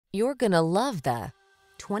You're gonna love the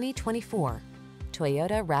 2024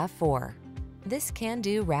 Toyota RAV4. This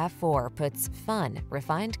can-do RAV4 puts fun,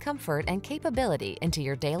 refined comfort, and capability into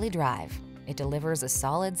your daily drive. It delivers a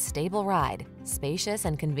solid, stable ride, spacious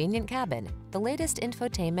and convenient cabin, the latest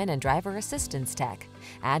infotainment and driver assistance tech,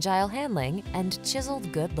 agile handling, and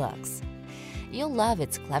chiseled good looks. You'll love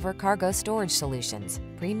its clever cargo storage solutions,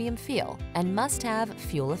 premium feel, and must-have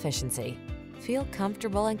fuel efficiency. Feel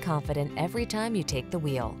comfortable and confident every time you take the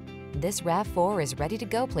wheel. This RAV4 is ready to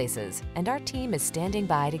go places, and our team is standing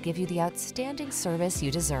by to give you the outstanding service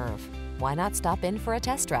you deserve. Why not stop in for a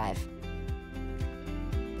test drive?